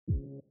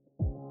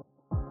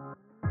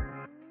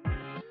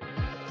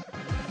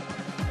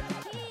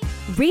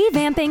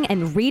revamping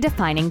and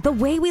redefining the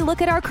way we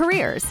look at our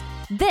careers.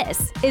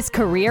 This is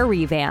Career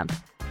Revamp,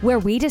 where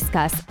we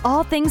discuss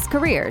all things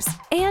careers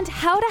and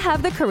how to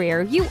have the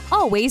career you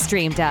always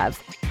dreamed of,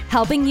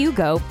 helping you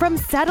go from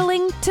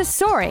settling to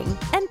soaring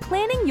and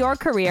planning your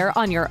career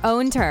on your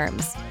own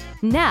terms.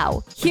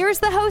 Now, here's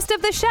the host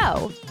of the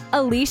show,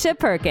 Alicia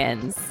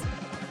Perkins.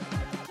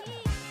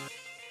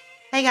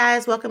 Hey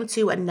guys, welcome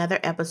to another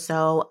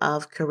episode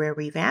of Career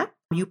Revamp.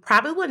 You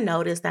probably will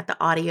notice that the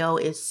audio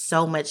is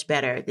so much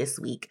better this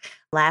week.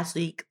 Last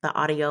week, the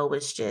audio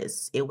was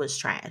it was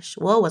trash.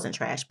 Well, it wasn't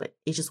trash, but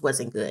it just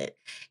wasn't good.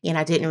 And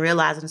I didn't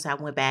realize it until I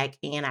went back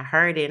and I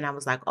heard it and I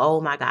was like,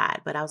 oh my God.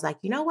 But I was like,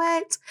 you know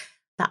what?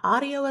 The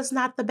audio is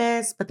not the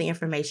best, but the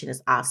information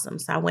is awesome.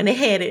 So I went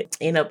ahead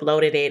and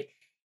uploaded it.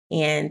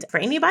 And for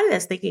anybody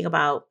that's thinking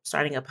about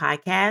starting a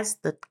podcast,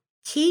 the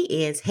key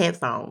is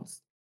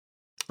headphones.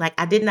 Like,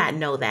 I did not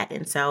know that.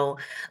 And so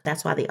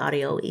that's why the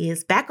audio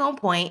is back on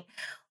point.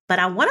 But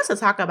I want us to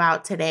talk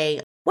about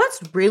today,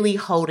 what's really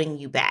holding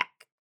you back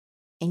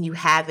in you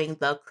having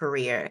the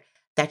career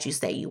that you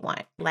say you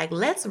want. Like,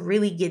 let's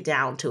really get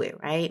down to it,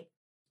 right?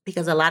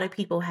 Because a lot of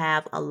people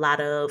have a lot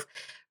of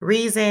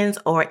reasons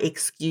or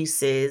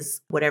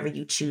excuses, whatever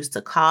you choose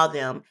to call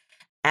them,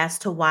 as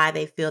to why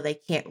they feel they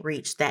can't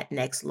reach that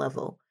next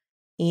level.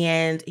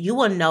 And you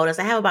will notice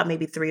I have about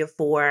maybe 3 or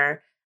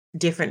 4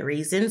 different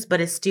reasons,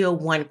 but it's still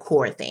one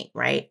core thing,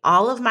 right?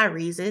 All of my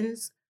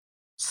reasons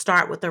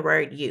start with the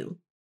word you.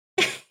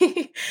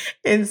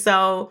 And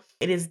so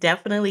it is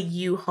definitely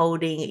you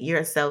holding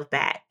yourself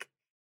back.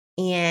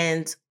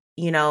 And,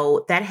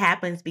 that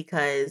happens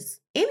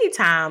because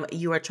anytime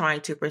you are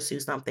trying to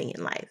pursue something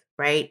in life,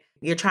 right?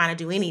 You're trying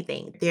to do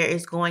anything, there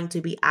is going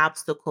to be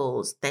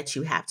obstacles that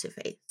you have to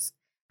face.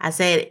 I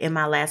said in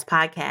my last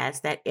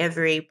podcast that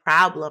every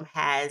problem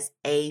has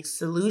a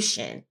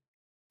solution.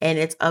 And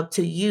it's up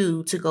to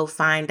you to go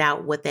find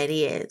out what that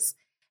is.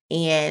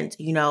 And,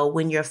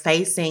 when you're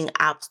facing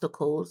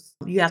obstacles,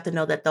 you have to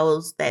know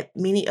that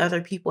many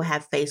other people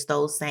have faced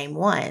those same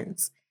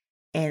ones.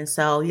 And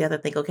so you have to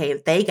think, okay,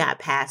 if they got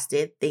past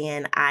it,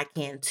 then I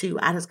can too.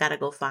 I just got to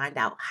go find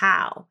out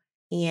how.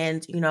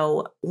 And,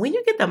 when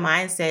you get the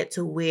mindset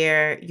to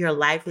where your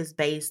life is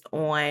based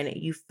on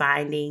you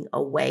finding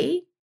a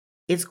way,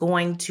 it's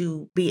going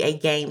to be a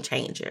game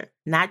changer,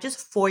 not just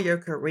for your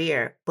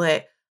career,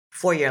 but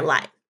for your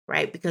life.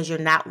 Right? Because you're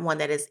not one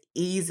that is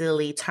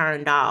easily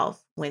turned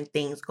off when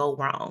things go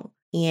wrong.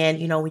 And,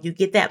 when you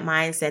get that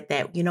mindset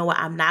that,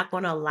 I'm not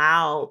going to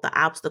allow the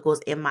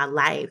obstacles in my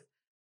life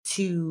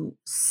to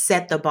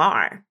set the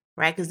bar,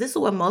 right? Because this is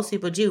what most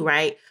people do,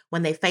 right?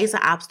 When they face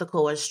an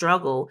obstacle or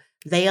struggle,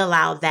 they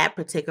allow that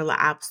particular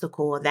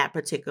obstacle or that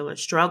particular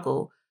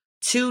struggle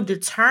to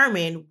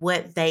determine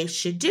what they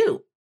should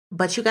do.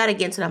 But you got to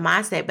get into the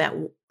mindset that,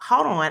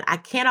 hold on, I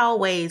can't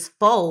always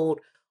fold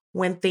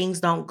when things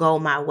don't go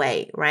my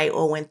way, right?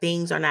 Or when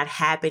things are not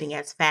happening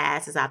as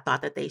fast as I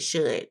thought that they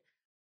should.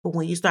 But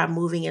when you start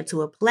moving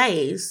into a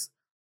place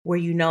where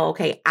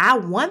okay, I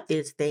want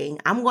this thing,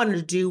 I'm going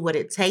to do what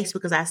it takes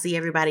because I see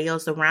everybody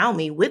else around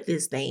me with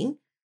this thing,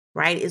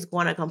 right? It's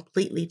going to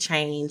completely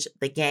change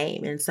the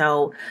game. And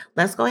so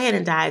let's go ahead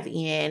and dive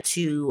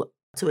into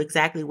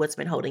exactly what's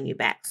been holding you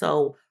back.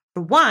 So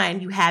for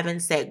one, you haven't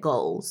set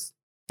goals.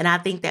 And I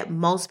think that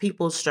most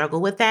people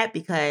struggle with that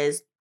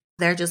because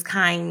they're just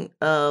kind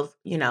of,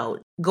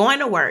 going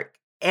to work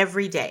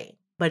every day,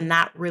 but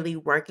not really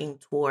working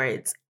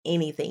towards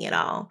anything at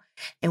all.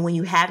 And when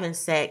you haven't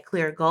set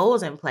clear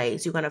goals in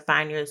place, you're going to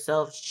find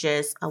yourself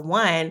just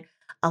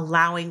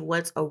allowing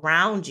what's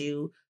around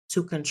you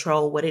to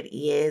control what it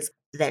is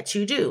that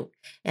you do.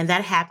 And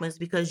that happens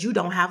because you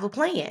don't have a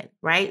plan,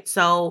 right?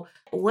 So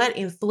what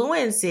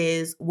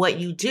influences what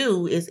you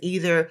do is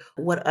either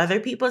what other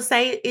people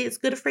say is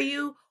good for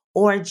you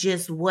or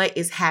just what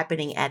is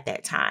happening at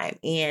that time.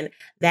 And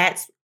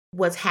that's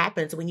what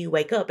happens when you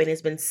wake up and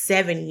it's been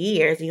 7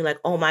 years and you're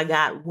like, oh my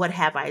God, what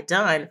have I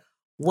done?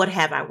 What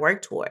have I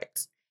worked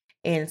towards?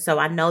 And so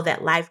I know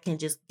that life can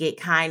just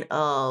get kind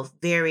of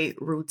very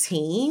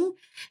routine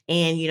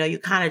and, you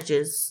kind of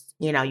just,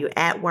 you're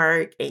at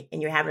work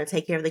and you're having to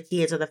take care of the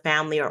kids or the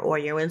family or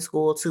you're in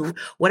school too,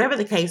 whatever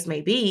the case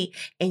may be.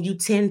 And you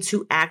tend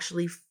to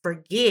actually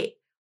forget,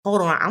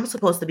 hold on, I'm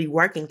supposed to be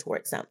working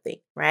towards something,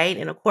 right?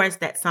 And of course,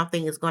 that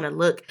something is going to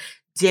look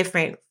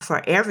different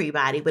for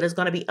everybody, but it's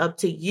going to be up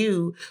to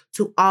you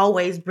to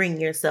always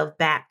bring yourself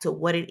back to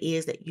what it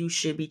is that you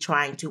should be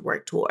trying to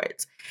work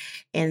towards.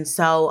 And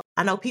so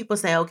I know people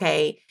say,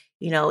 okay,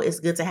 it's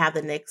good to have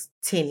the next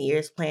 10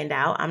 years planned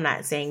out. I'm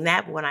not saying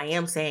that, but what I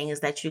am saying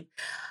is that you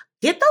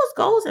get those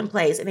goals in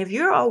place. And if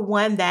you're a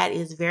one that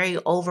is very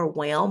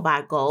overwhelmed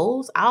by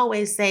goals, I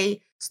always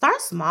say,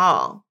 start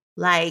small.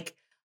 Like,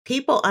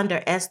 people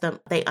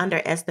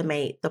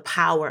underestimate the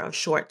power of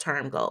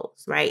short-term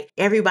goals, right?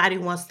 Everybody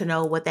wants to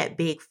know what that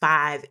big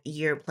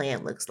 5-year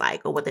plan looks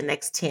like or what the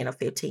next 10 or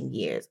 15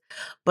 years.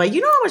 But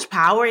you know how much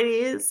power it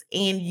is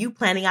in you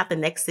planning out the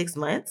next 6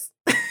 months?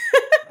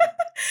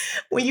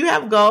 When you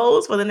have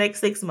goals for the next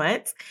 6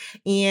 months,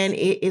 and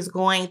it is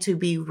going to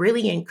be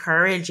really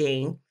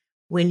encouraging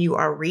when you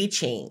are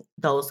reaching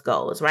those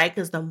goals, right?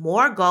 Because the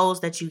more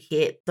goals that you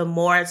hit, the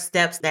more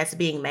steps that's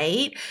being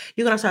made,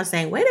 you're going to start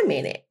saying, wait a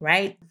minute,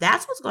 right?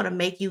 That's what's going to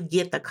make you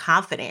get the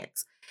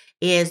confidence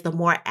is the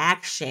more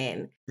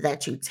action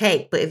that you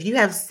take. But if you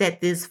have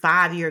set this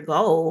 5-year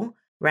goal,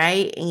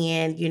 right?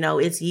 And,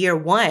 it's year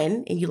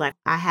one and you're like,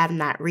 I have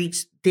not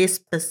reached this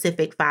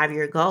specific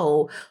 5-year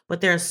goal,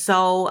 but there are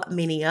so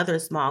many other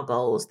small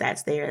goals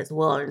that's there as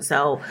well. And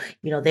so,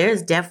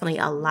 there's definitely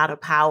a lot of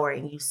power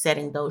in you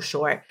setting those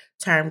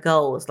short-term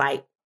goals.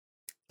 Like,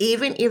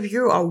 even if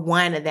you're a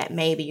one that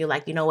maybe you're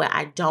like, you know what,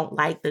 I don't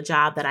like the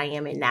job that I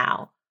am in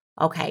now.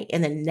 Okay,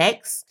 in the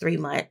next 3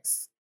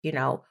 months,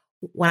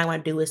 what I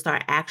want to do is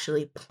start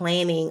actually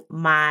planning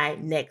my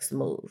next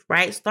move,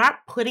 right? Start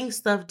putting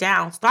stuff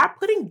down, start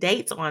putting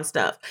dates on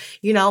stuff.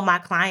 My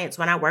clients,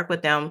 when I work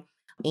with them,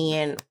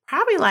 and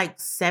probably like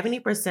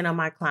 70% of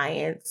my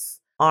clients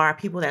are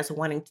people that's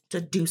wanting to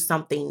do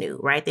something new,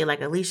 right? They're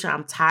like, Alicia,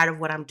 I'm tired of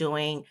what I'm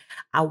doing.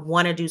 I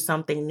want to do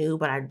something new,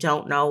 but I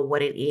don't know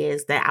what it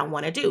is that I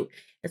want to do.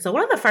 And so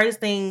one of the first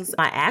things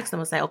I ask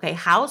them is say, okay,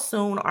 how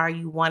soon are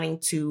you wanting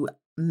to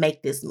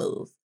make this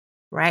move?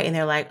 Right. And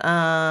they're like,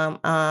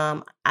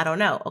 I don't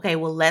know. Okay,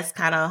 well, let's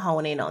kind of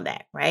hone in on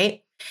that.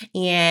 Right.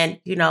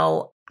 And,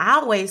 I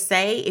always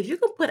say if you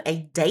can put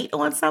a date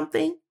on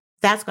something,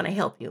 that's going to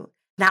help you.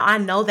 Now, I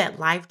know that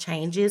life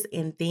changes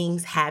and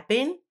things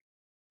happen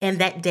and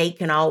that date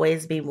can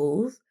always be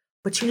moved,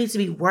 but you need to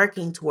be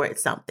working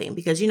towards something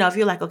because, if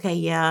you're like, okay,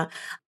 yeah,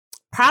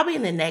 probably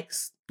in the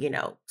next,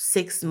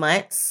 6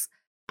 months,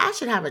 I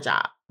should have a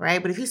job.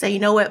 Right. But if you say, you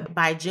know what,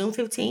 by June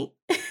 15th,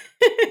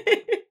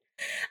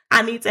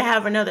 I need to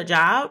have another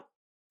job,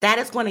 that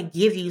is going to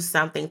give you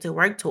something to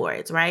work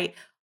towards, right?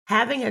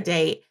 Having a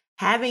date,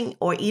 having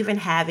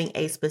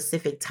a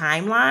specific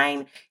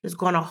timeline is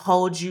going to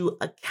hold you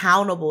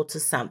accountable to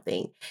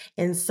something.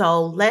 And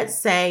so let's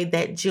say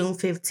that June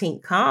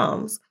 15th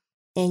comes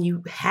and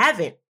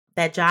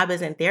that job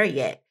isn't there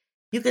yet.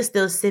 You can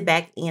still sit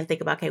back and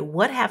think about, okay,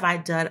 what have I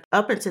done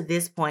up until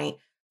this point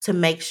to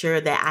make sure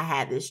that I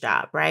had this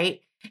job,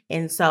 right?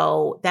 And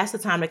so that's the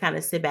time to kind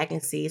of sit back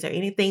and see, is there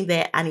anything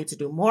that I need to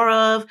do more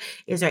of?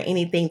 Is there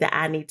anything that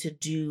I need to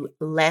do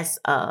less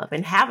of?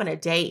 And having a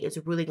date is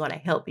really going to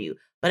help you.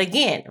 But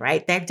again,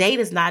 right, that date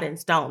is not in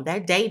stone.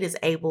 That date is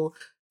able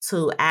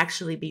to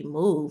actually be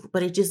moved,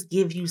 but it just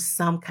gives you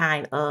some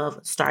kind of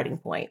starting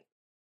point.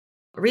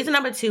 Reason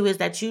number 2 is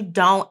that you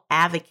don't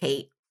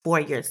advocate for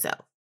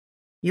yourself.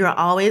 You're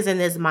always in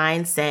this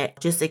mindset,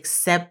 just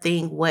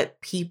accepting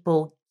what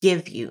people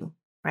give you.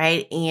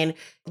 Right? And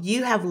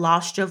you have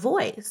lost your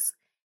voice.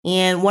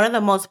 And one of the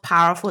most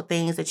powerful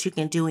things that you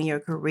can do in your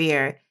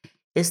career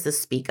is to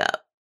speak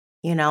up.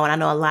 And I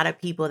know a lot of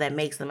people that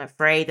makes them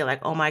afraid. They're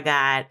like, oh my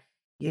God,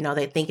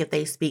 they think if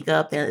they speak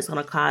up, then it's going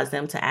to cause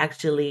them to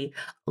actually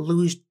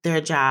lose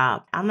their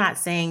job. I'm not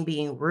saying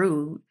being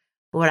rude,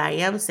 but what I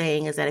am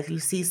saying is that if you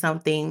see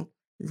something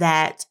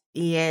that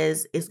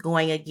is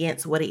going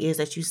against what it is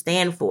that you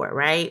stand for,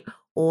 right?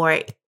 Or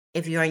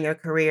if you're in your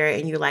career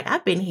and you're like,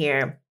 I've been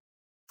here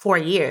 4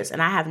 years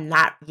and I have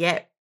not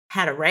yet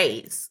had a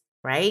raise,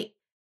 right?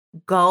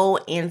 Go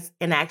and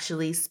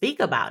actually speak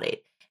about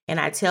it. And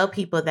I tell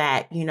people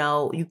that,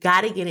 you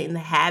got to get in the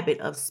habit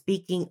of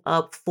speaking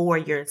up for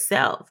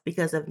yourself,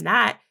 because if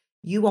not,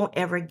 you won't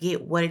ever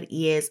get what it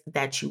is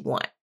that you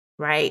want,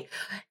 right?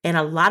 And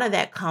a lot of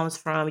that comes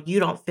from you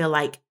don't feel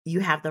like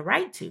you have the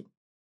right to.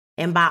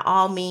 And by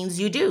all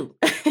means, you do.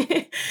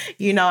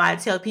 I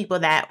tell people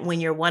that when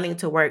you're wanting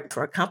to work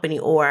for a company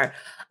or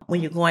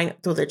when you're going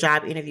through the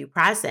job interview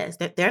process,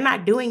 that they're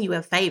not doing you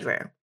a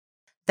favor.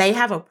 They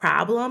have a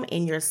problem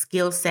and your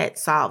skill set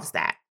solves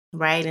that,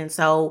 right? And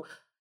so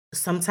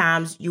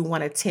sometimes you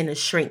want to tend to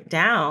shrink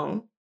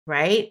down,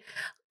 right?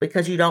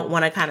 Because you don't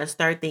want to kind of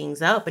stir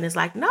things up. And it's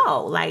like,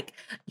 no,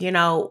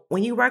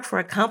 when you work for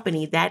a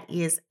company, that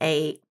is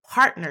a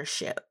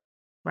partnership,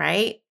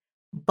 right?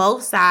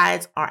 Both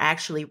sides are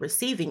actually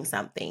receiving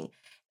something.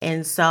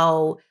 And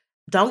so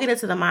don't get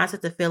into the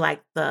mindset to feel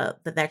like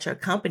that your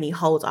company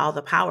holds all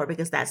the power,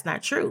 because that's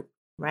not true,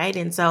 right?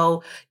 And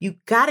so you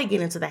got to get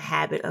into the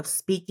habit of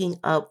speaking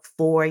up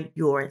for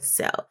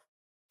yourself.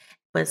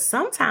 But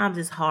sometimes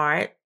it's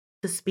hard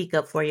to speak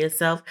up for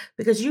yourself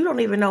because you don't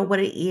even know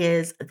what it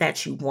is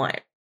that you want.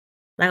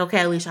 Like,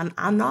 okay, Alicia,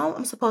 I know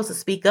I'm supposed to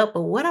speak up,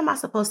 but what am I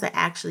supposed to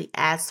actually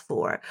ask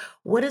for?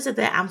 What is it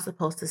that I'm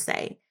supposed to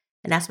say?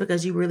 And that's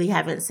because you really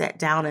haven't sat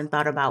down and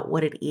thought about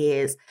what it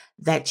is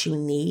that you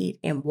need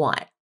and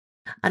want.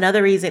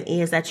 Another reason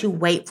is that you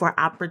wait for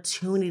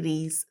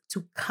opportunities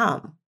to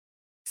come.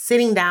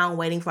 Sitting down,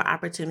 waiting for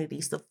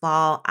opportunities to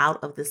fall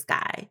out of the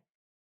sky,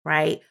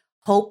 right?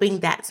 Hoping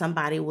that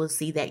somebody will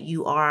see that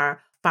you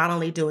are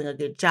finally doing a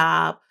good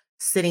job.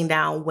 Sitting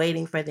down,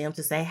 waiting for them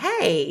to say,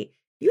 hey,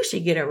 you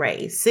should get a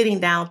raise. Sitting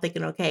down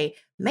thinking, okay,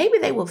 maybe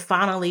they will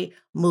finally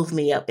move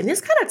me up. And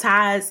this kind of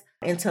ties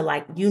into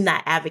like you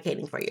not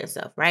advocating for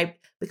yourself, right?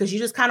 Because you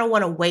just kind of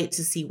want to wait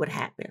to see what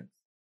happens.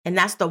 And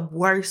that's the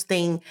worst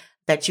thing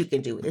that you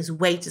can do, is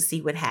wait to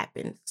see what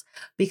happens.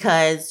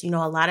 Because, a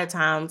lot of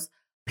times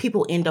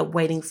people end up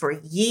waiting for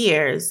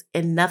years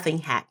and nothing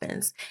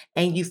happens.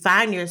 And you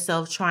find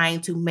yourself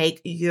trying to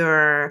make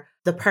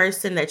the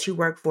person that you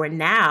work for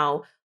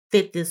now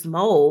fit this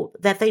mold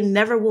that they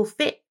never will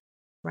fit,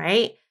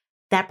 right?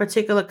 That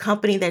particular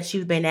company that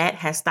you've been at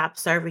has stopped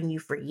serving you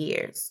for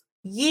years,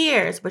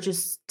 but you're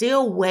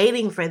still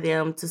waiting for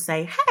them to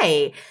say,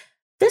 hey,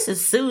 this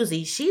is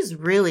Susie. She's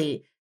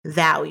really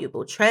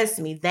valuable. Trust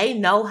me, they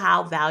know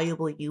how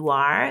valuable you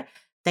are.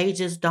 They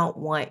just don't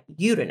want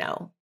you to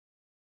know.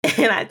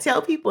 And I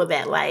tell people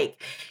that,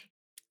 like,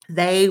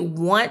 they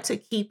want to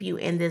keep you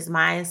in this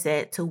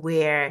mindset to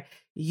where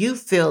you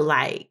feel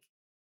like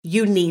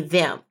you need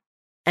them.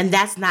 And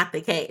that's not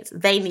the case.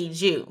 They need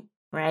you,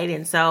 right?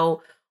 And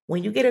so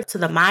when you get into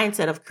the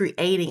mindset of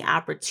creating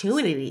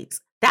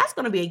opportunities, that's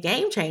going to be a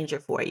game changer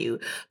for you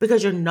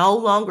because you're no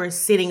longer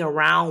sitting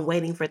around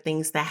waiting for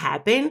things to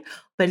happen.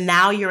 But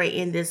now you're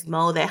in this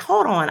mode that,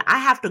 hold on, I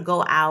have to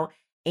go out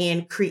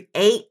and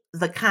create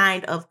the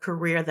kind of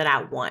career that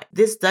I want.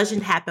 This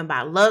doesn't happen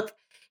by luck.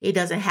 It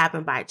doesn't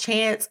happen by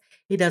chance.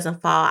 It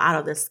doesn't fall out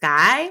of the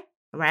sky,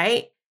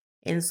 right?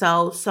 And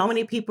so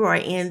many people are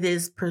in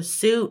this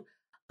pursuit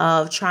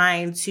of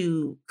trying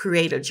to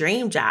create a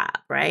dream job,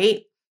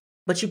 right?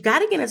 But you've got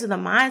to get into the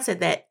mindset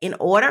that in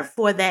order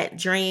for that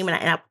dream, and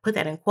I put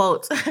that in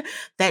quotes,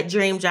 that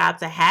dream job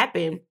to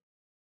happen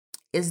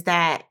is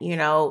that,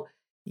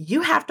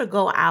 you have to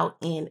go out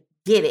and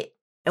get it.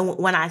 And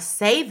when I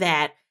say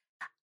that,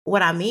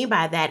 what I mean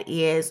by that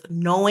is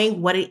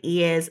knowing what it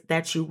is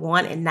that you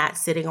want and not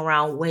sitting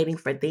around waiting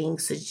for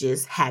things to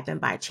just happen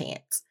by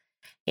chance.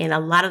 And a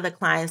lot of the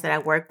clients that I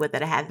work with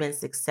that have been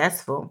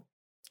successful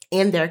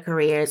in their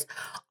careers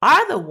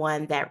are the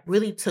one that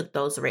really took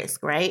those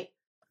risks, right?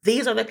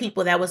 These are the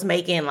people that was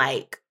making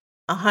like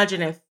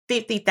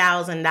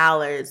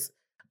 $150,000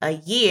 a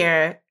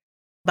year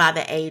by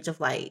the age of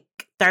like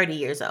 30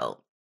 years old.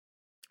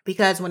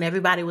 Because when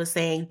everybody was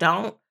saying,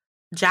 don't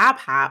job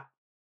hop,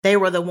 they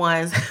were the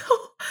ones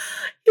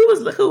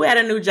who had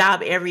a new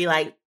job every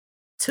like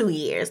 2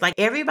 years. Like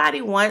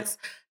everybody wants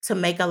to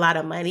make a lot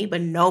of money,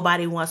 but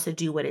nobody wants to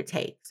do what it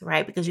takes,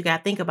 right? Because you got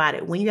to think about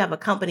it. When you have a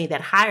company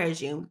that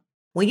hires you,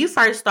 when you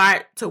first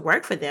start to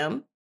work for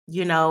them,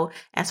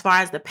 as far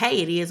as the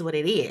pay, it is what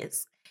it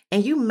is.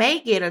 And you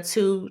may get a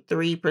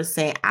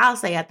 2-3%, I'll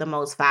say at the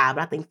most 5%,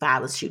 but I think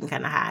 5 is shooting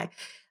kind of high,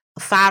 a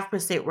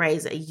 5%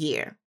 raise a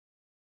year,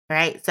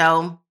 right?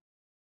 So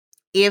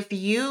if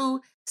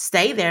you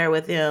stay there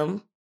with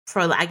them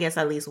for, I guess,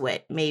 at least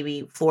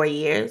maybe 4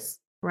 years,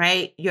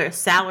 right? Your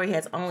salary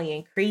has only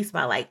increased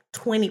by like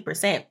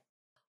 20%.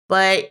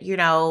 But,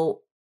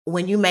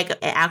 when you make an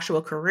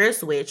actual career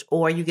switch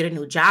or you get a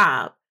new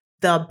job,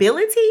 the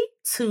ability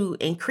to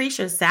increase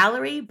your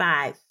salary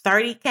by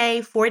 $30K,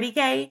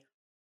 $40K,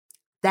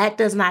 that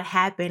does not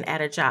happen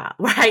at a job,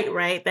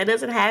 right? That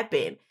doesn't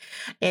happen.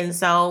 And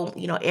so,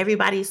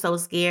 everybody's so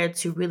scared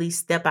to really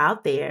step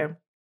out there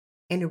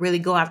and to really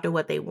go after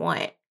what they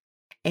want.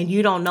 And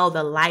you don't know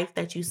the life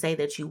that you say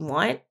that you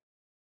want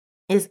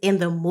is in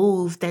the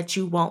move that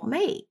you won't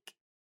make,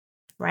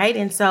 right?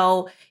 And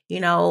so,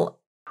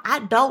 I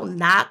don't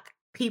knock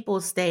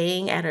people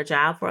staying at a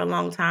job for a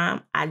long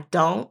time. I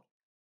don't.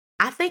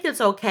 I think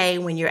it's okay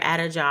when you're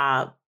at a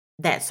job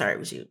that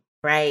serves you,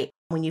 right?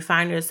 When you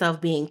find yourself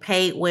being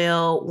paid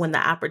well, when the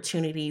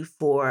opportunity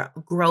for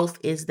growth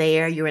is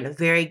there, you're in a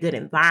very good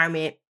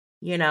environment,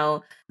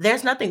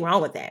 there's nothing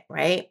wrong with that,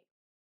 right?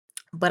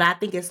 But I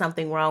think it's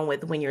something wrong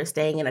with when you're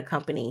staying in a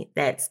company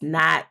that's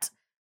not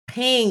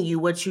paying you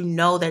what you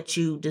know that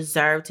you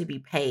deserve to be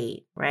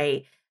paid,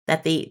 right?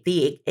 That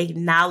the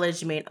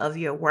acknowledgement of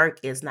your work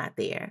is not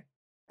there,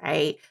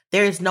 right?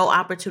 There is no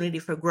opportunity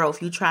for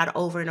growth. You tried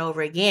over and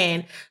over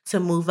again to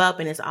move up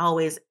and it's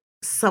always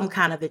some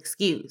kind of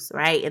excuse,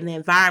 right? And the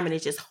environment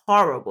is just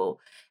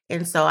horrible.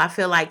 And so I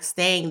feel like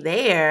staying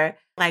there,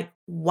 like,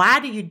 why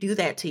do you do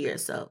that to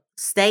yourself?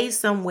 Stay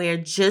somewhere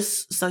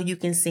just so you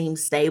can seem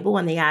stable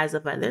in the eyes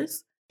of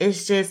others.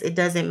 It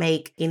doesn't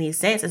make any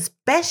sense,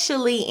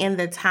 especially in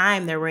the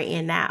time that we're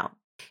in now.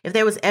 If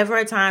there was ever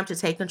a time to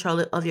take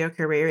control of your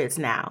career, it's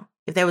now.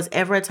 If there was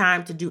ever a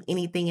time to do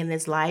anything in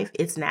this life,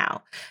 it's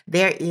now.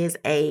 There is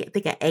I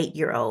think an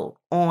 8-year-old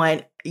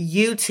on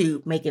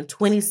YouTube making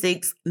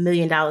 $26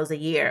 million a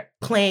year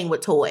playing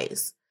with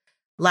toys.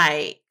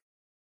 Like,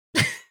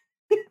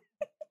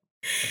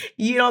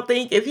 you don't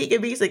think if he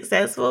can be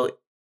successful,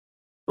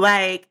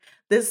 like,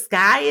 the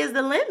sky is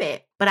the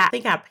limit. But I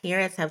think our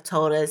parents have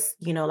told us,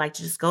 like,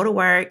 just go to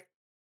work.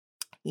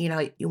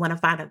 You want to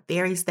find a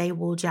very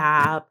stable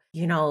job,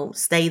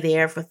 stay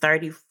there for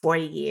 30,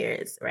 40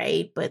 years,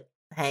 right? But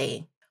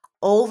hey,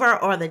 over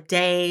are the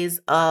days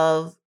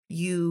of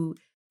you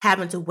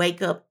having to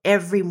wake up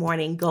every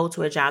morning, go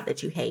to a job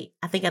that you hate.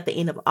 I think at the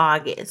end of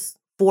August,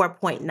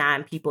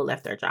 4.9 people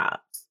left their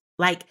jobs.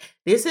 Like,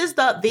 this is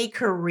the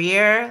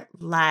career,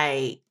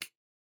 like,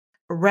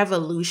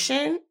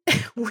 revolution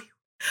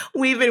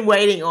we've been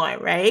waiting on,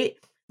 right?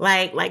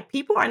 Like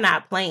people are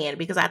not playing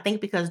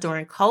because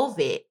during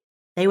COVID,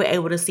 they were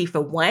able to see,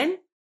 for one,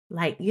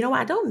 like,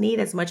 I don't need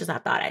as much as I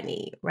thought I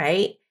need,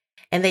 right?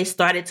 and they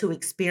started to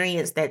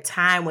experience that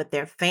time with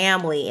their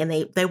family, and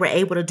they were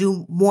able to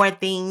do more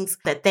things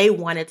that they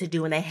wanted to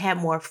do, and they had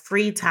more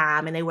free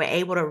time, and they were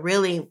able to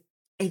really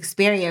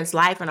experience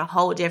life in a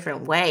whole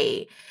different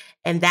way.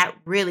 And that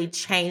really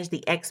changed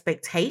the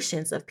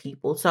expectations of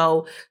people.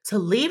 So to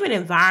leave an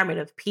environment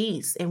of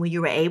peace, and when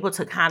you were able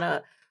to kind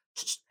of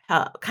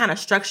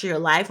structure your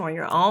life on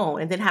your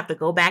own, and then have to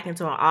go back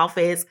into an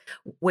office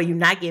where you're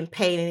not getting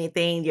paid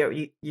anything,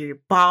 your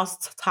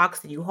boss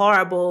talks to you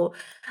horrible.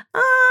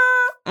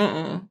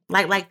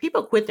 Like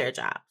people quit their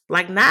job.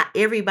 Like not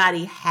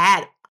everybody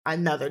had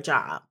another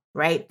job,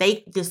 right?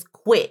 They just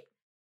quit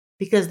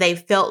because they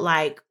felt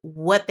like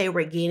what they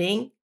were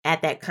getting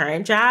at that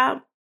current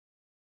job,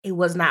 it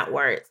was not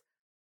worth,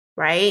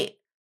 right?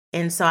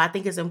 And so I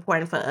think it's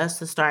important for us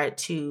to start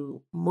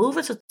to move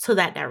into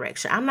that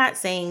direction. I'm not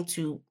saying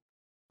to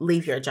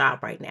leave your job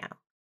right now.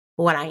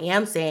 But what I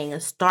am saying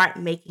is start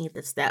making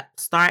the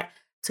steps. Start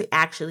to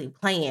actually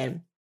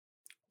plan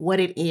what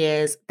it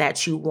is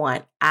that you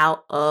want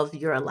out of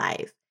your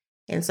life.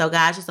 And so,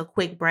 guys, just a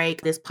quick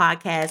break. This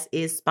podcast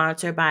is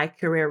sponsored by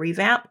Career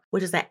Revamp,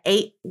 which is an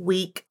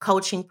 8-week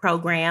coaching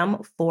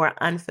program for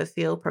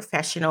unfulfilled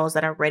professionals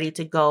that are ready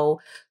to go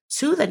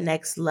to the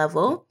next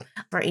level.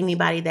 For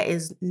anybody that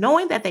is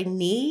knowing that they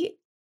need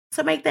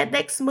to make that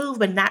next move,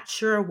 but not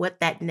sure what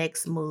that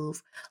next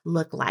move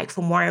look like.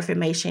 For more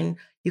information,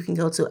 you can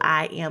go to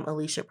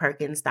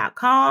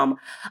IamAliciaPerkins.com.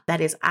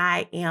 That is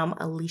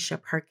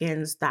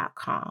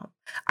IamAliciaPerkins.com. All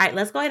right,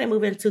 let's go ahead and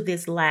move into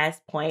this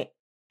last point.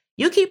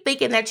 You keep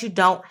thinking that you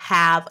don't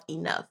have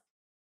enough.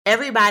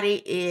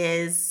 Everybody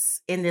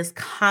is in this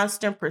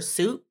constant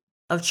pursuit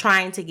of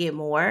trying to get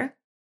more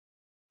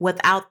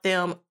without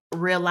them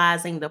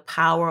realizing the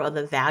power or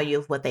the value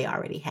of what they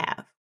already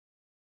have,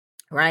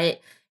 right?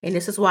 And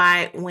this is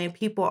why when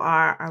people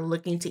are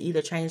looking to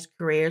either change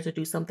careers or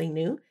do something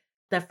new,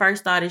 the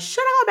first thought is,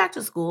 should I go back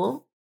to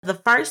school? The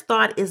first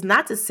thought is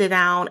not to sit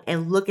down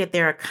and look at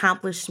their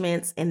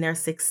accomplishments and their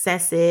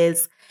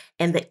successes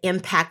and the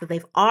impact that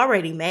they've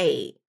already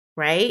made,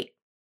 right?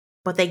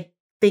 But they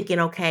thinking,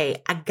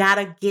 okay, I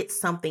gotta get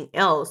something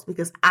else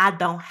because I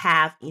don't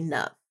have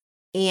enough.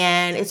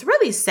 And it's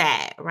really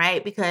sad,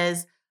 right?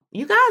 Because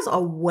you guys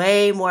are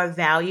way more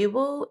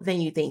valuable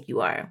than you think you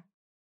are.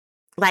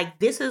 Like,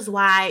 this is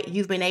why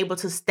you've been able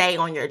to stay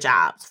on your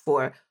jobs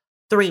for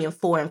 3 and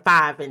 4 and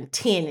 5 and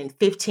 10 and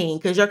 15,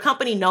 because your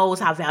company knows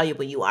how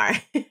valuable you are.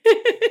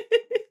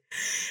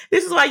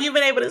 This is why you've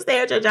been able to stay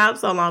at your job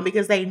so long,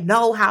 because they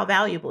know how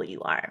valuable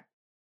you are.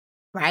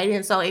 Right.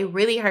 And so it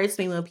really hurts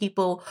me when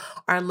people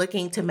are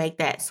looking to make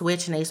that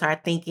switch and they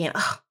start thinking,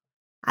 oh,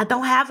 I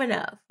don't have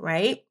enough.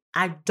 Right.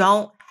 I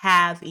don't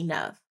have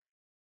enough.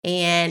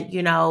 And,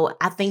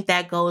 I think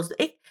that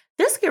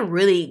this can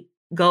really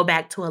go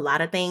back to a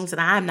lot of things. And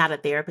I'm not a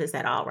therapist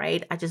at all,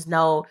 right? I just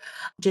know,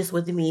 just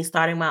with me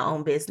starting my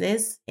own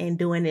business and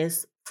doing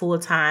this full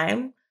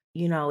time,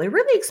 it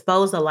really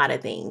exposed a lot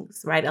of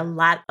things, right? A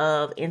lot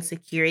of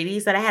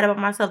insecurities that I had about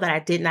myself that I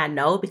did not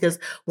know, because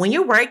when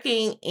you're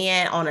working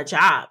on a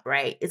job,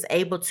 right, it's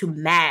able to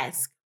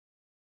mask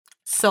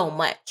so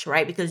much,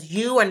 right? Because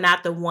you are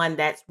not the one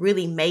that's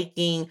really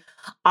making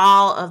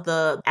all of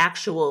the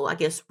actual,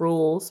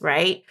 rules,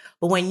 right?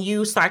 But when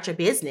you start your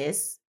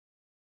business,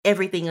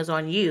 everything is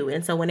on you.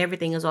 And so when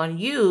everything is on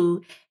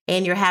you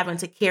and you're having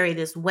to carry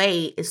this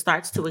weight, it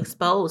starts to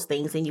expose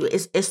things in you.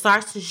 It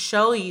starts to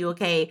show you,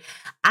 okay,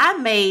 I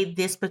made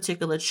this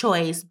particular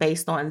choice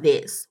based on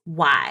this.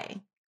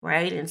 Why?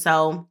 Right? And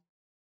so,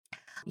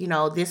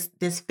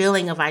 this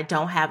feeling of I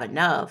don't have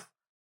enough,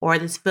 or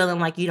this feeling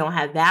like you don't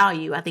have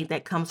value, I think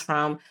that comes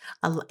from,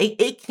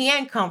 it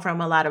can come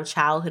from a lot of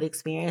childhood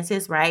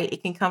experiences, right?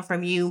 It can come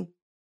from you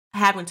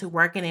having to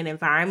work in an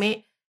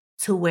environment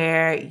to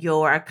where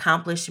your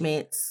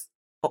accomplishments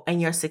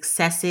and your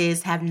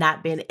successes have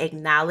not been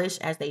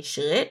acknowledged as they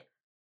should.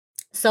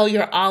 So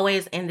you're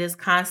always in this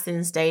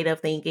constant state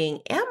of thinking,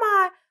 am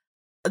I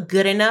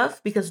good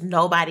enough? Because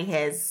nobody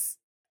has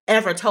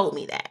ever told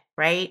me that,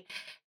 right?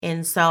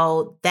 And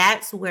so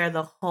that's where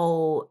the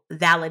whole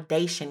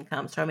validation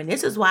comes from. And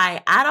this is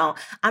why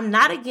I'm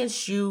not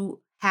against you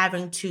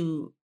having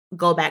to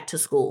go back to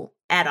school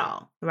at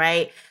all,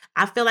 right?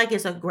 I feel like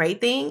it's a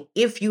great thing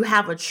if you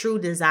have a true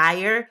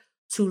desire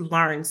to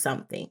learn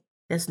something.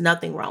 There's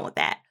nothing wrong with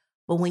that.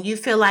 But when you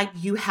feel like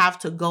you have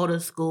to go to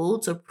school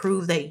to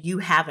prove that you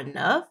have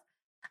enough,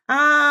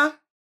 I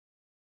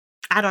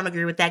don't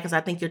agree with that, because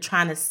I think you're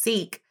trying to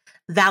seek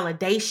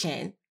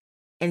validation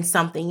in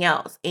something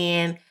else.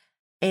 And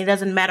it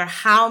doesn't matter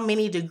how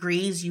many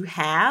degrees you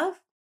have,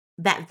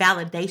 that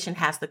validation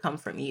has to come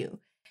from you.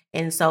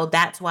 And so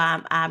that's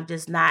why I'm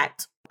just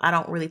not, I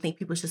don't really think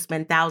people should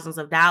spend thousands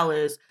of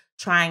dollars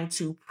trying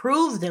to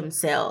prove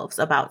themselves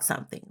about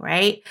something,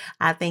 right?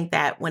 I think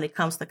that when it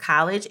comes to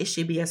college, it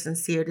should be a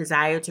sincere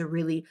desire to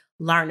really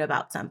learn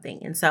about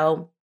something. And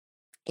so,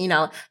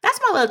 that's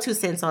my little 2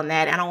 cents on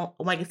that. I don't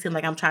make it seem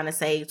like I'm trying to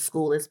say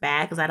school is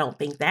bad, because I don't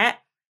think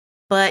that.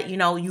 But,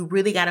 you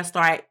really got to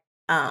start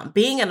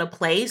being in a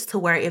place to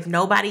where if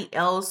nobody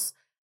else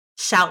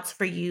shouts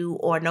for you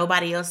or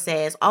nobody else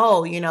says,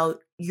 oh,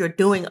 you're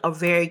doing a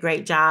very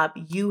great job,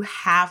 you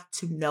have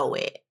to know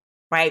it,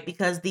 right?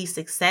 Because the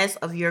success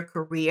of your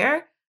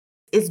career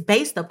is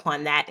based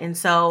upon that. And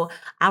so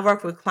I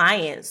work with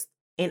clients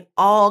in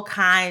all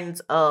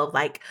kinds of,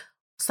 like,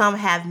 some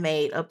have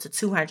made up to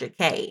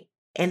 200K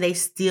and they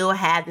still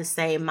had the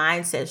same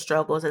mindset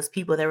struggles as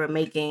people that were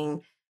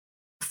making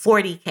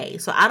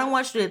 40K. So I don't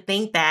want you to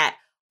think that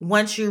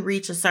once you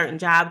reach a certain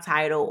job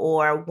title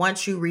or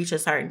once you reach a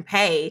certain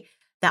pay,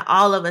 that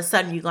all of a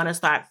sudden you're going to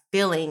start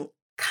feeling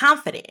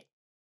confident,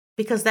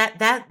 because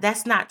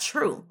that's not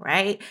true,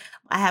 right?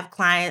 I have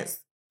clients,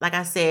 like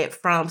I said,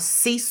 from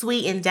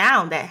C-suite and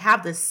down that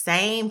have the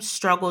same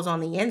struggles on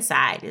the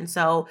inside. And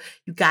so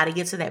you got to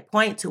get to that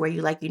point to where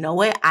you're like, you know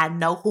what? I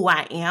know who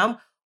I am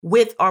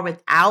with or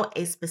without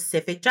a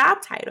specific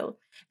job title.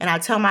 And I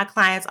tell my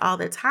clients all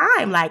the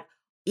time, like,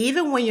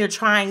 even when you're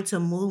trying to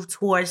move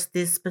towards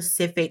this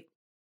specific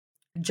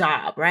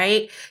job,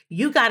 right?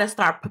 You got to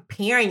start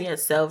preparing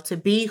yourself to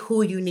be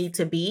who you need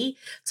to be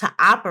to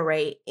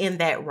operate in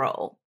that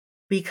role.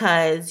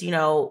 Because,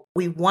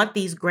 we want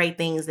these great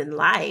things in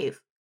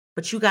life,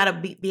 but you got to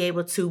be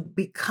able to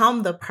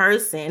become the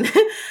person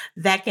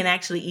that can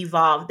actually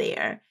evolve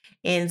there.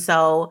 And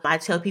so I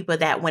tell people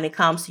that when it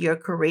comes to your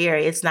career,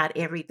 it's not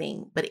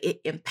everything, but it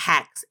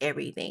impacts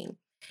everything.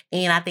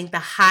 And I think the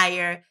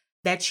higher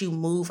that you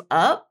move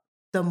up,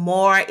 the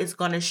more it's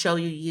going to show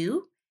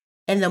you,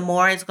 and the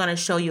more it's going to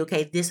show you,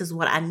 okay, this is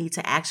what I need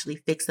to actually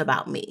fix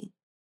about me.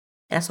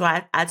 That's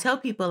why I tell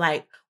people,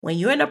 like, when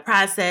you're in the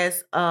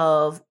process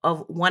of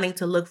wanting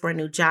to look for a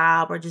new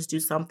job or just do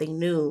something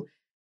new,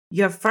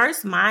 your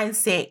first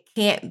mindset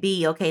can't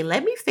be, okay,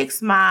 let me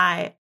fix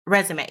my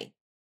resume,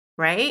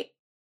 right?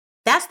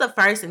 That's the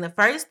first thing. The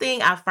first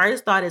thing I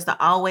first thought is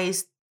to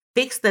always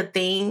fix the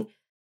thing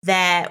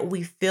that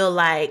we feel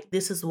like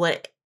this is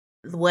what,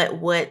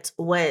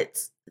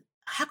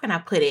 how can I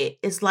put it?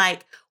 It's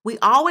like we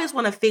always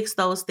want to fix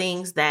those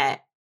things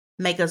that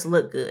make us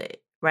look good,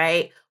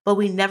 right? But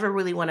we never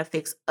really want to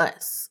fix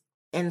us.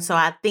 And so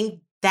I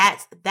think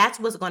that's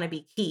what's going to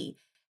be key.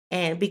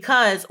 And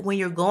because when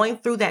you're going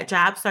through that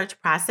job search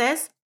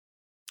process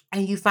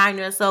and you find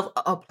yourself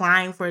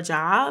applying for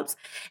jobs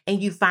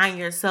and you find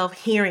yourself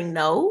hearing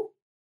no,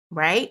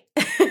 right?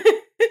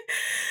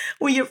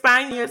 When you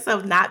find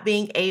yourself not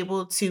being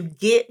able to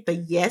get the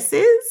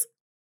yeses,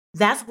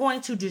 that's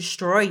going to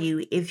destroy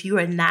you if you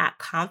are not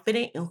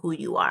confident in who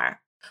you are,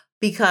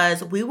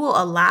 because we will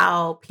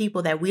allow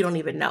people that we don't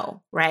even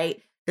know,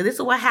 right? So this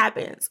is what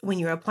happens when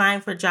you're applying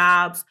for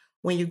jobs,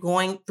 when you're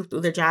going through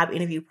the job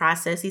interview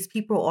process. These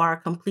people are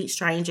complete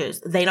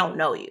strangers. They don't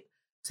know you.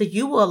 So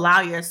you will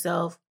allow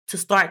yourself to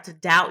start to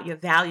doubt your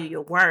value,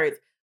 your worth,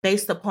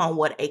 based upon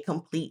what a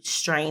complete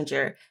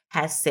stranger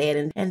has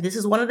said. And this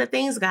is one of the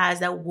things, guys,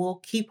 that will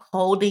keep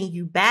holding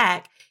you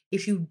back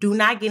if you do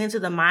not get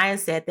into the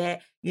mindset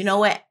that, you know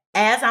what,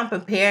 as I'm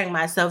preparing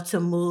myself to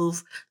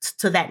move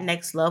to that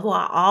next level,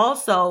 I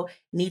also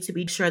need to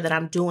be sure that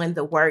I'm doing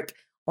the work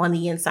on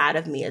the inside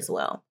of me as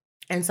well.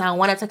 And so I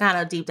wanted to kind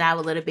of deep dive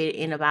a little bit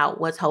in about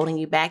what's holding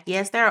you back.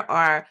 Yes, there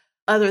are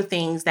other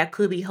things that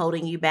could be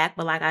holding you back.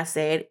 But like I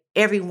said,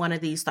 every one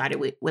of these started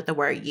with the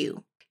word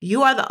you.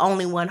 You are the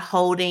only one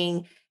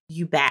holding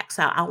you back.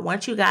 So I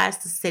want you guys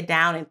to sit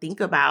down and think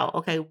about,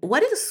 okay,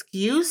 what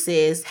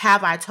excuses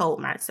have I told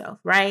myself,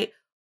 right?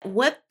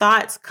 What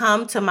thoughts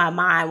come to my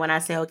mind when I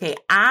say, okay,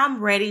 I'm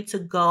ready to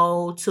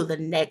go to the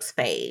next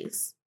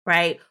phase,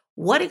 right?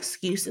 What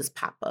excuses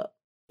pop up?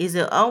 Is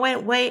it, oh,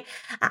 wait,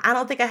 I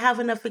don't think I have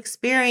enough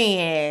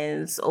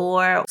experience,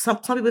 or some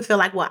people feel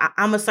like, well,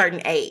 I'm a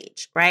certain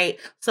age, right?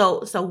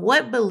 So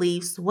what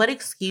beliefs, what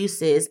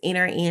excuses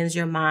enter into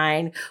your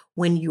mind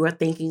when you are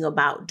thinking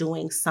about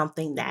doing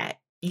something that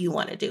you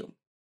want to do?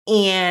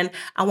 And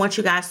I want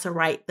you guys to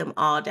write them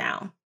all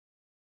down,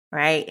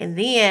 right? And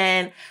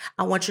then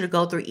I want you to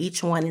go through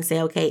each one and say,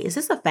 okay, is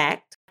this a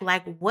fact?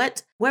 Like,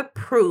 what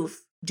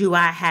proof do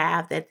I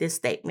have that this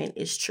statement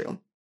is true?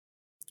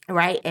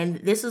 Right. And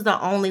this is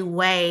the only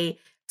way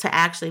to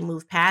actually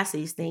move past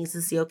these things,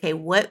 to see, okay,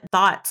 what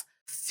thoughts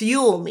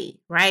fuel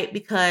me, right?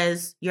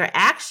 Because your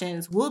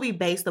actions will be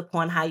based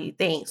upon how you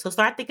think. So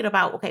start thinking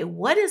about, okay,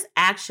 what is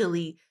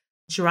actually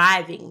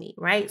driving me,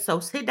 right? So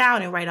sit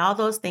down and write all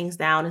those things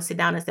down and sit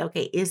down and say,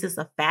 okay, is this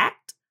a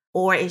fact,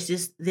 or is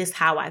just this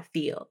how I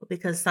feel?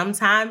 Because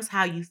sometimes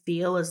how you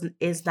feel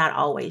is not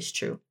always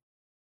true.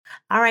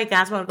 All right,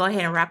 guys, I'm going to go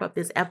ahead and wrap up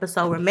this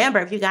episode. Remember,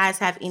 if you guys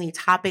have any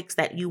topics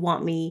that you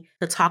want me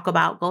to talk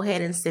about, go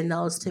ahead and send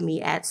those to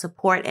me at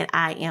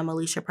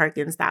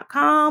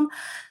support@IamAliciaPerkins.com.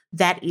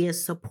 That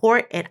is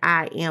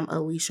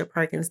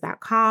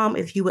support@IamAliciaPerkins.com.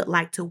 If you would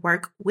like to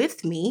work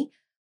with me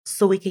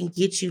so we can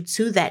get you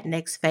to that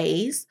next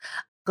phase,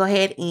 go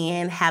ahead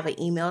and have an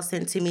email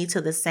sent to me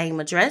to the same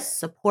address,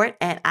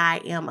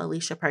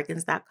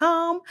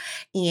 support@IamAliciaPerkins.com,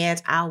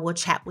 and I will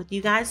chat with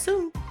you guys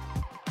soon.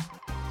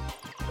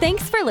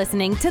 Thanks for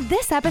listening to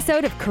this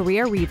episode of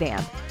Career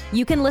Revamp.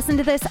 You can listen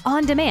to this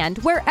on demand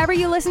wherever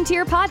you listen to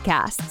your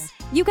podcasts.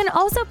 You can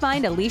also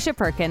find Alicia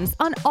Perkins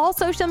on all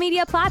social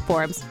media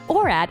platforms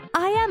or at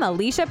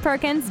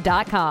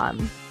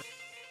IamAliciaPerkins.com.